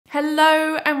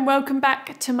Hello and welcome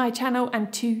back to my channel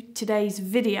and to today's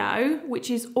video, which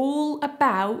is all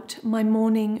about my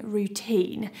morning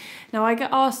routine. Now, I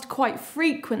get asked quite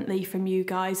frequently from you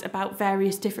guys about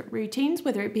various different routines,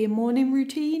 whether it be a morning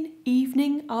routine,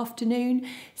 evening, afternoon,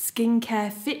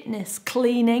 skincare, fitness,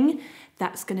 cleaning.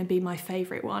 That's going to be my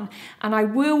favourite one. And I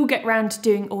will get round to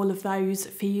doing all of those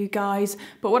for you guys.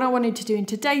 But what I wanted to do in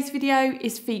today's video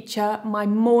is feature my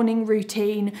morning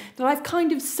routine that I've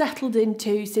kind of settled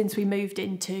into since we moved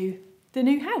into the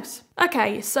new house.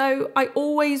 Okay, so I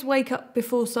always wake up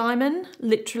before Simon,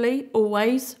 literally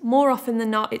always. More often than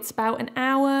not, it's about an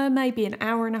hour, maybe an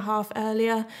hour and a half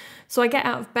earlier. So I get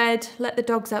out of bed, let the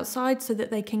dogs outside so that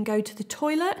they can go to the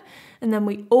toilet, and then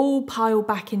we all pile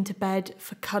back into bed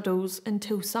for cuddles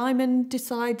until Simon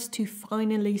decides to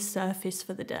finally surface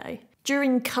for the day.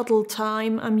 During cuddle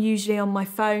time, I'm usually on my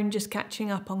phone just catching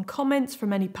up on comments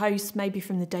from any posts, maybe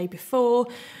from the day before.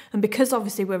 And because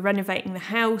obviously we're renovating the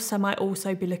house, I might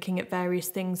also be looking at various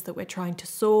things that we're trying to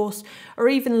source, or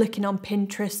even looking on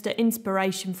Pinterest at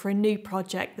inspiration for a new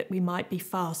project that we might be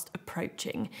fast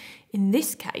approaching. In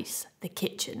this case, the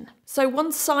kitchen. So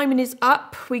once Simon is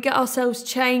up, we get ourselves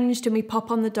changed and we pop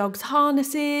on the dog's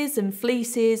harnesses and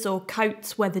fleeces or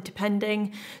coats, weather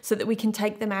depending, so that we can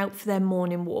take them out for their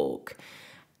morning walk.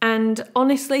 And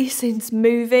honestly, since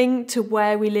moving to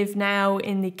where we live now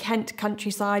in the Kent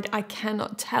countryside, I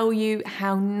cannot tell you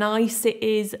how nice it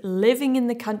is living in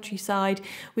the countryside.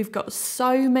 We've got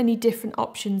so many different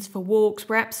options for walks.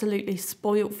 We're absolutely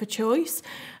spoilt for choice.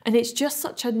 And it's just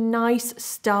such a nice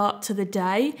start to the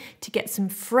day to get some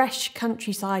fresh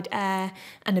countryside air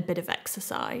and a bit of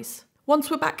exercise.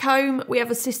 Once we're back home, we have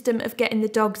a system of getting the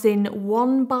dogs in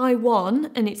one by one,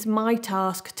 and it's my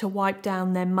task to wipe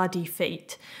down their muddy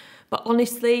feet. But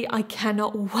honestly, I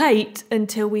cannot wait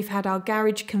until we've had our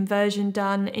garage conversion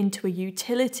done into a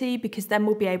utility, because then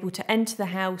we'll be able to enter the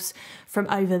house from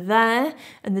over there,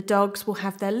 and the dogs will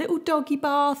have their little doggy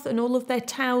bath and all of their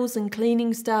towels and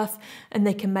cleaning stuff, and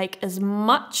they can make as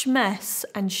much mess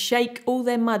and shake all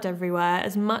their mud everywhere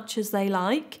as much as they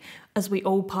like, as we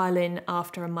all pile in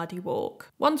after a muddy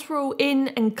walk. Once we're all in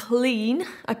and clean,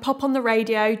 I pop on the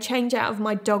radio, change out of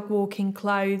my dog walking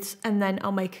clothes, and then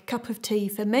I'll make a cup of tea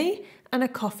for me and a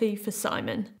coffee for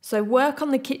Simon. So work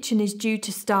on the kitchen is due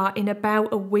to start in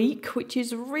about a week, which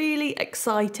is really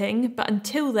exciting, but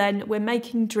until then we're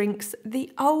making drinks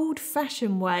the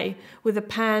old-fashioned way with a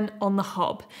pan on the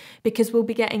hob, because we'll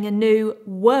be getting a new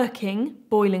working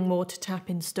boiling water tap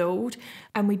installed,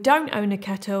 and we don't own a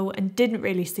kettle and didn't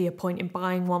really see a point in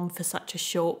buying one for such a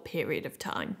short period of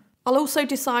time. I'll also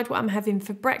decide what I'm having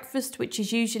for breakfast, which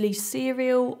is usually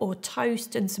cereal or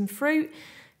toast and some fruit.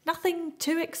 Nothing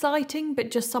too exciting, but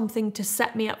just something to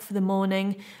set me up for the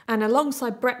morning. And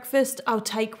alongside breakfast, I'll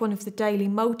take one of the daily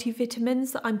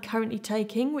multivitamins that I'm currently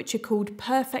taking, which are called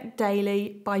Perfect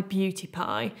Daily by Beauty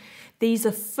Pie. These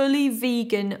are fully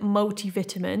vegan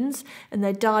multivitamins, and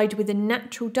they're dyed with a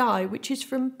natural dye, which is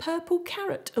from purple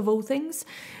carrot of all things,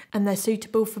 and they're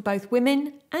suitable for both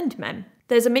women and men.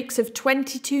 There's a mix of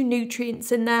 22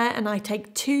 nutrients in there, and I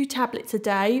take 2 tablets a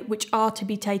day, which are to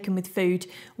be taken with food,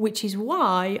 which is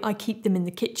why I keep them in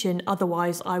the kitchen,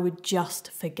 otherwise I would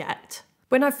just forget.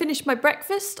 When I finish my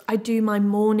breakfast, I do my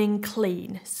morning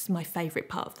clean. This is my favourite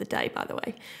part of the day, by the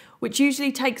way, which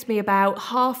usually takes me about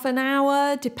half an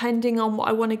hour, depending on what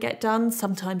I want to get done.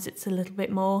 Sometimes it's a little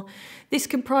bit more. This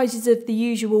comprises of the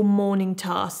usual morning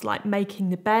tasks, like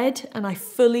making the bed, and I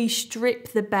fully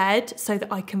strip the bed so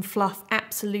that I can fluff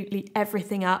absolutely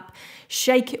everything up,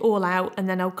 shake it all out, and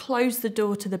then I'll close the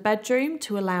door to the bedroom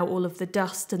to allow all of the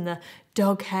dust and the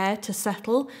dog hair to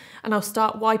settle, and I'll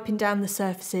start wiping down the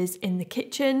surfaces in the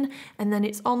kitchen, and then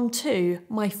it's on to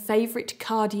my favourite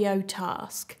cardio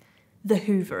task, the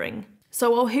hoovering.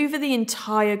 So I'll hoover the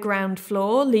entire ground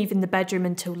floor, leaving the bedroom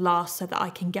until last so that I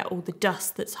can get all the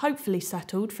dust that's hopefully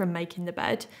settled from making the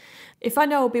bed. If I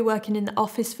know I'll be working in the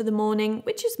office for the morning,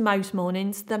 which is most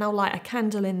mornings, then I'll light a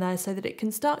candle in there so that it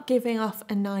can start giving off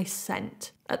a nice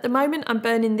scent. At the moment, I'm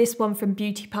burning this one from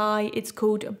Beauty Pie. It's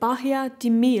called Bahia de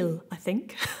Mil, I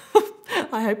think.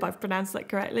 I hope I've pronounced that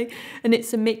correctly. And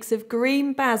it's a mix of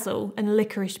green basil and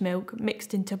licorice milk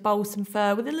mixed into balsam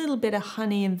fir with a little bit of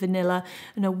honey and vanilla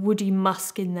and a woody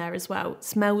musk in there as well. It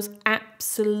smells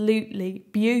absolutely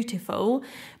beautiful.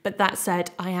 But that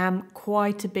said, I am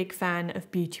quite a big fan of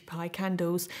Beauty Pie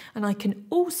candles, and I can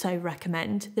also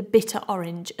recommend the bitter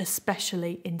orange,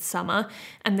 especially in summer,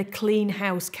 and the clean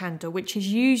house candle, which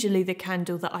is usually the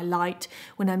candle that I light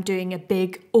when I'm doing a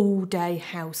big all-day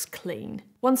house clean.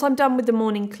 Once I'm done with the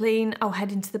morning clean, I'll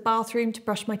head into the bathroom to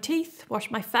brush my teeth,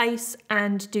 wash my face,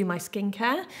 and do my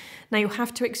skincare. Now you'll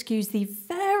have to excuse the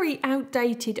very very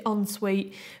outdated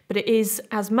ensuite, but it is,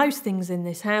 as most things in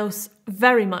this house,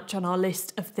 very much on our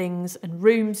list of things and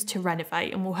rooms to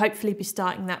renovate, and we'll hopefully be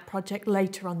starting that project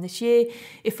later on this year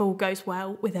if all goes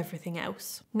well with everything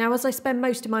else. Now, as I spend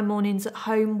most of my mornings at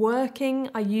home working,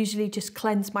 I usually just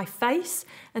cleanse my face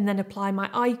and then apply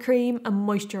my eye cream and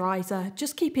moisturiser,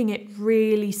 just keeping it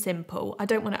really simple. I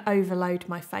don't want to overload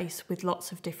my face with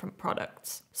lots of different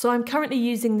products. So I'm currently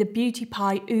using the Beauty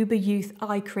Pie Uber Youth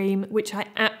Eye Cream, which I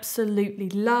absolutely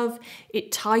love.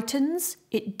 It tightens,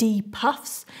 it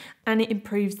depuffs, and it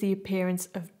improves the appearance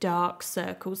of dark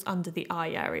circles under the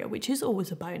eye area, which is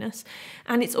always a bonus.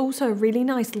 And it's also a really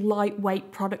nice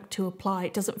lightweight product to apply.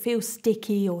 It doesn't feel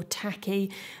sticky or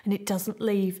tacky, and it doesn't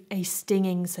leave a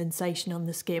stinging sensation on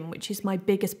the skin, which is my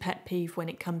biggest pet peeve when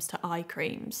it comes to eye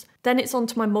creams. Then it's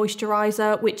onto my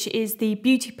moisturiser, which is the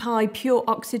Beauty Pie Pure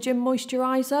Oxygen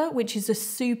Moisturiser, which is a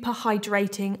super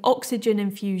hydrating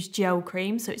oxygen-infused gel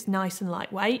cream, so it's nice and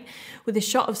lightweight, with a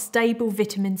shot of stable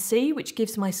vitamin C, which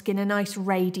gives my skin a nice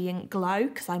radiant glow,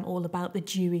 because I'm all about the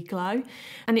dewy glow.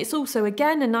 And it's also,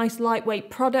 again, a nice lightweight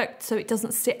product, so it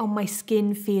doesn't sit on my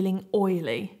skin feeling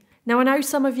oily. Now, I know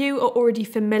some of you are already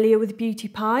familiar with Beauty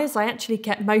Pie, as I actually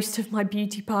kept most of my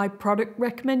Beauty Pie product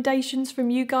recommendations from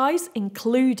you guys,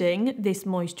 including this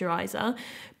moisturiser.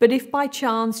 But if by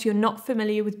chance you're not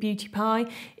familiar with Beauty Pie,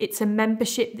 it's a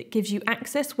membership that gives you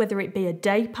access, whether it be a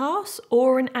day pass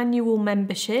or an annual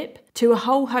membership, to a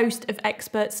whole host of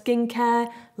expert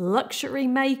skincare, luxury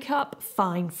makeup,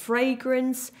 fine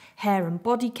fragrance, hair and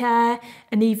body care,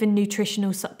 and even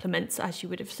nutritional supplements, as you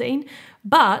would have seen.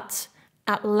 But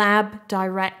at lab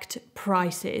direct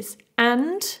prices,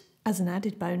 and as an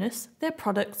added bonus, their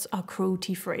products are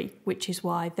cruelty free, which is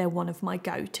why they're one of my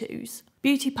go-tos.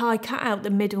 Beauty Pie cut out the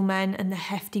middlemen and the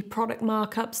hefty product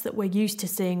markups that we're used to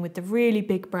seeing with the really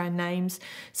big brand names,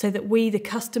 so that we, the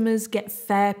customers, get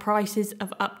fair prices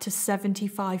of up to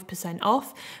 75%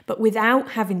 off, but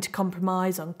without having to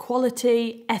compromise on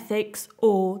quality, ethics,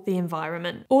 or the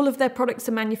environment. All of their products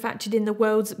are manufactured in the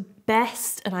world's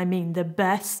best, and I mean the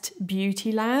best,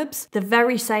 beauty labs. The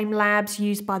very same labs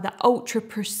used by the ultra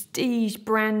prestige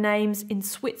brand names in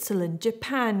Switzerland,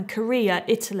 Japan, Korea,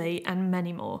 Italy, and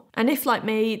many more. And if, like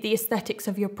me, the aesthetics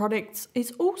of your products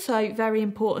is also very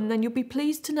important, then you'll be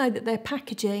pleased to know that their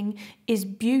packaging is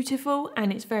beautiful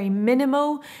and it's very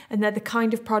minimal, and they're the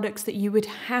kind of products that you would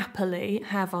happily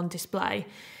have on display,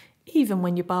 even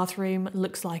when your bathroom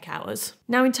looks like ours.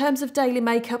 Now, in terms of daily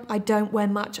makeup, I don't wear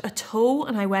much at all,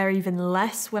 and I wear even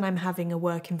less when I'm having a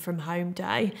working from home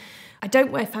day. I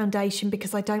don't wear foundation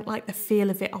because I don't like the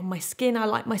feel of it on my skin. I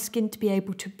like my skin to be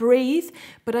able to breathe,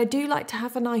 but I do like to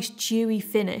have a nice dewy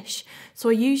finish. So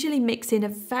I usually mix in a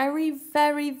very,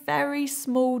 very, very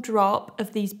small drop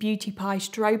of these Beauty Pie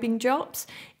strobing drops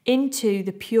into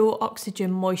the Pure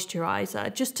Oxygen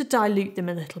Moisturiser, just to dilute them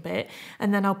a little bit,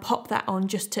 and then I'll pop that on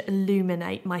just to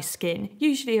illuminate my skin,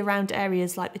 usually around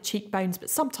areas like the cheekbones, but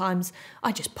sometimes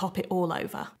I just pop it all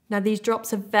over. Now, these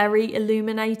drops are very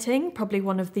illuminating, probably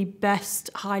one of the best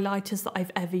highlighters that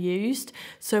I've ever used,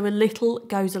 so a little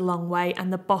goes a long way,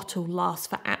 and the bottle lasts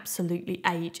for absolutely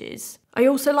ages. I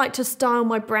also like to style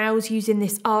my brows using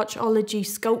this Archology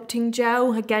sculpting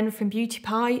gel, again from Beauty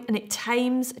Pie, and it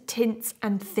tames, tints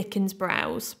and thickens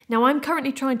brows. Now, I'm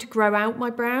currently trying to grow out my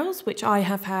brows, which I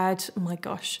have had, oh my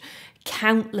gosh,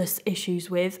 countless issues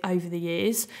with over the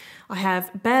years. I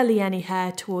have barely any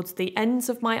hair towards the ends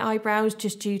of my eyebrows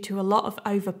just due to a lot of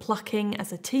over plucking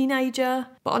as a teenager.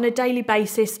 But on a daily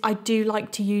basis, I do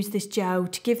like to use this gel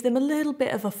to give them a little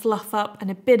bit of a fluff up and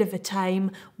a bit of a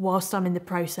tame whilst I'm in the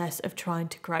process of trying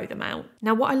to grow them out.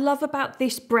 Now, what I love about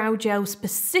this brow gel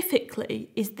specifically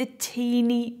is the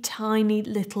teeny tiny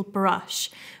little brush,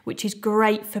 which is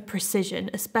great for precision,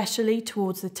 especially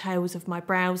towards the tails of my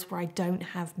brows where I don't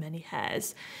have many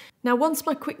hairs. Now, once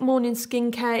my quick morning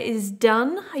skincare is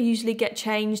done, I usually get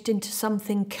changed into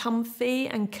something comfy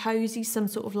and cozy, some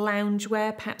sort of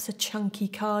loungewear, perhaps a chunky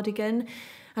cardigan,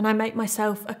 and I make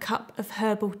myself a cup of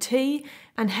herbal tea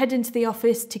and head into the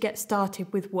office to get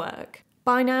started with work.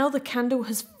 By now, the candle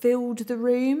has filled the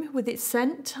room with its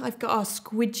scent. I've got our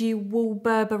squidgy wool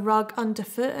Berber rug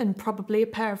underfoot and probably a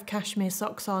pair of cashmere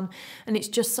socks on, and it's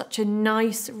just such a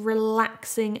nice,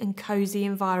 relaxing and cosy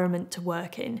environment to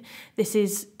work in. This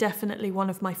is definitely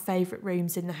one of my favourite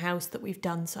rooms in the house that we've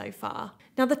done so far.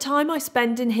 Now, the time I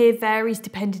spend in here varies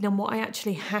depending on what I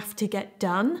actually have to get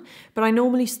done, but I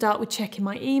normally start with checking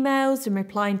my emails and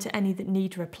replying to any that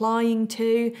need replying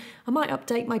to. I might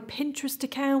update my Pinterest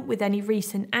account with any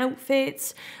recent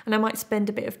outfits, and I might spend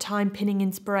a bit of time pinning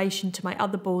inspiration to my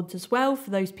other boards as well for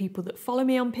those people that follow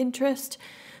me on Pinterest.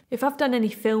 If I've done any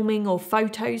filming or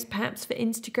photos perhaps for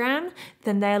Instagram,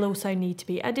 then they'll also need to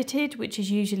be edited, which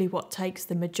is usually what takes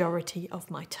the majority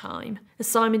of my time. As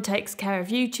Simon takes care of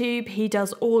YouTube, he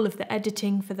does all of the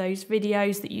editing for those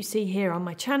videos that you see here on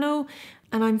my channel,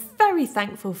 and I'm very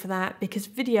thankful for that because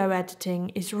video editing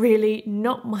is really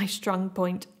not my strong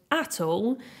point at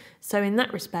all. So in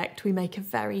that respect, we make a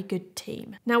very good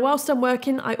team. Now, whilst I'm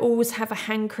working, I always have a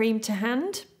hand cream to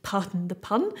hand, pardon the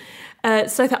pun,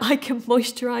 so that I can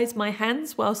moisturise my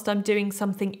hands whilst I'm doing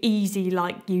something easy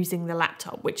like using the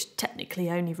laptop, which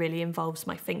technically only really involves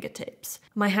my fingertips.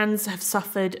 My hands have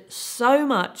suffered so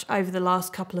much over the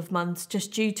last couple of months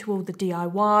just due to all the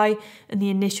DIY and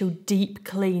the initial deep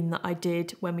clean that I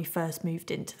did when we first moved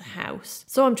into the house.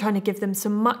 So I'm trying to give them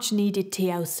some much needed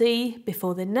TLC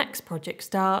before the next project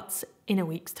starts in a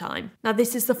week's time. Now,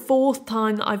 this is the 4th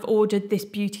time that I've ordered this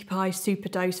Beauty Pie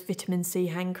Superdose Vitamin C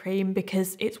hand cream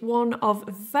because it's one of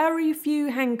very few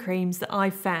hand creams that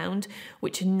I've found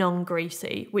which are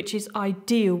non-greasy, which is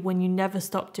ideal when you never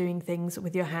stop doing things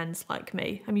with your hands like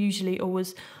me. I'm usually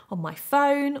always on my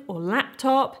phone or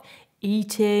laptop,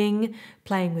 eating,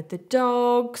 playing with the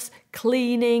dogs,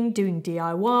 cleaning, doing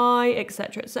DIY,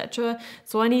 etc, etc.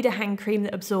 So I need a hand cream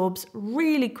that absorbs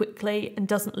really quickly and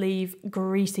doesn't leave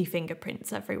greasy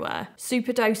fingerprints everywhere.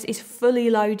 Superdose is fully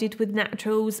loaded with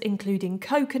naturals, including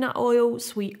coconut oil,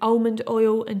 sweet almond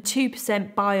oil, and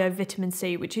 2% bio vitamin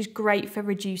C, which is great for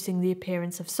reducing the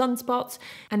appearance of sunspots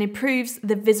and improves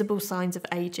the visible signs of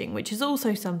aging, which is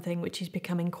also something which is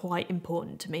becoming quite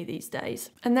important to me these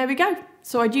days. And there we go.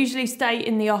 So I'd usually stay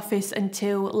in the office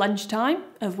until lunchtime,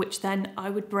 of which then I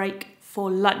would break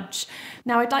for lunch.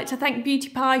 Now, I'd like to thank Beauty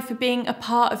Pie for being a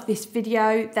part of this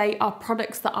video. They are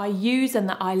products that I use and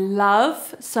that I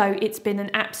love, so it's been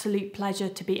an absolute pleasure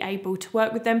to be able to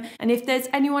work with them. And if there's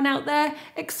anyone out there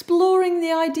exploring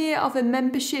the idea of a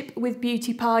membership with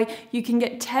Beauty Pie, you can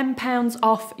get £10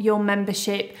 off your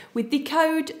membership with the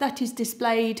code that is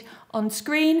displayed on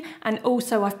screen, and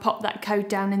also I've popped that code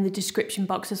down in the description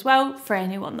box as well for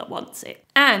anyone that wants it.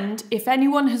 And if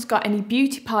anyone has got any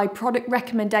Beauty Pie product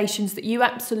recommendations that you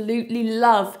absolutely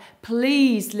love,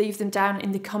 please leave them down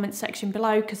in the comment section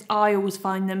below because I always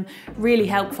find them really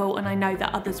helpful and I know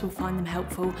that others will find them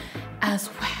helpful as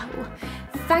well.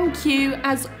 Thank you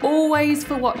as always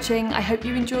for watching. I hope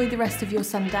you enjoy the rest of your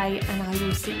Sunday and I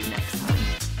will see you next time.